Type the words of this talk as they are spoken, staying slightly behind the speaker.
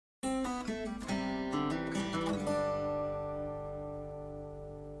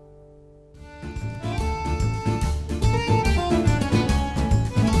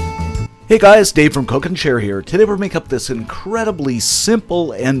Hey guys, Dave from Cook and Share here. Today we're making up this incredibly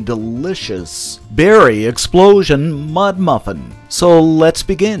simple and delicious berry explosion mud muffin. So let's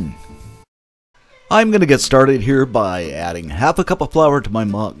begin. I'm going to get started here by adding half a cup of flour to my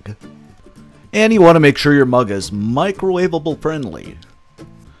mug. And you want to make sure your mug is microwavable friendly.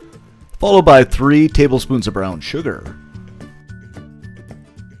 Followed by 3 tablespoons of brown sugar.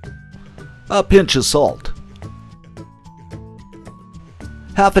 A pinch of salt.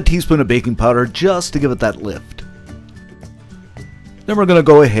 Half a teaspoon of baking powder just to give it that lift. Then we're going to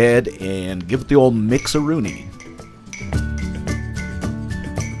go ahead and give it the old mix-a-rooney.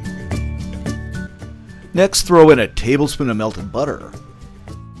 Next, throw in a tablespoon of melted butter.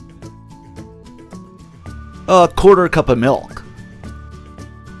 A quarter cup of milk.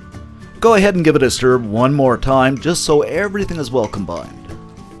 Go ahead and give it a stir one more time just so everything is well combined.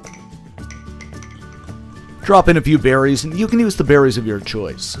 Drop in a few berries, and you can use the berries of your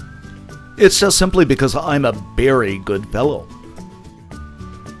choice. It's just simply because I'm a very good fellow.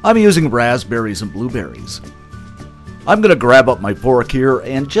 I'm using raspberries and blueberries. I'm going to grab up my fork here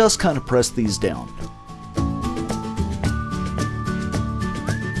and just kind of press these down.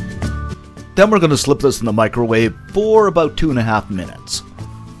 Then we're going to slip this in the microwave for about 2.5 minutes.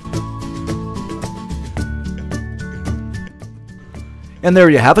 And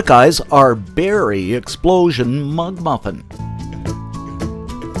there you have it guys, our berry explosion mug muffin.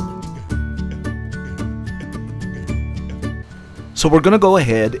 So we're going to go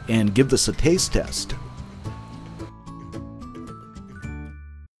ahead and give this a taste test.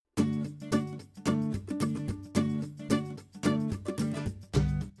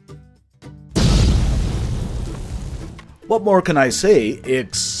 What more can I say?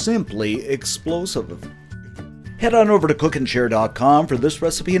 It's simply explosive. Head on over to cookandshare.com for this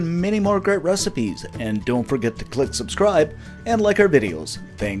recipe and many more great recipes. And don't forget to click subscribe and like our videos.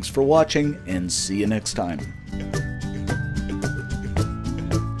 Thanks for watching and see you next time.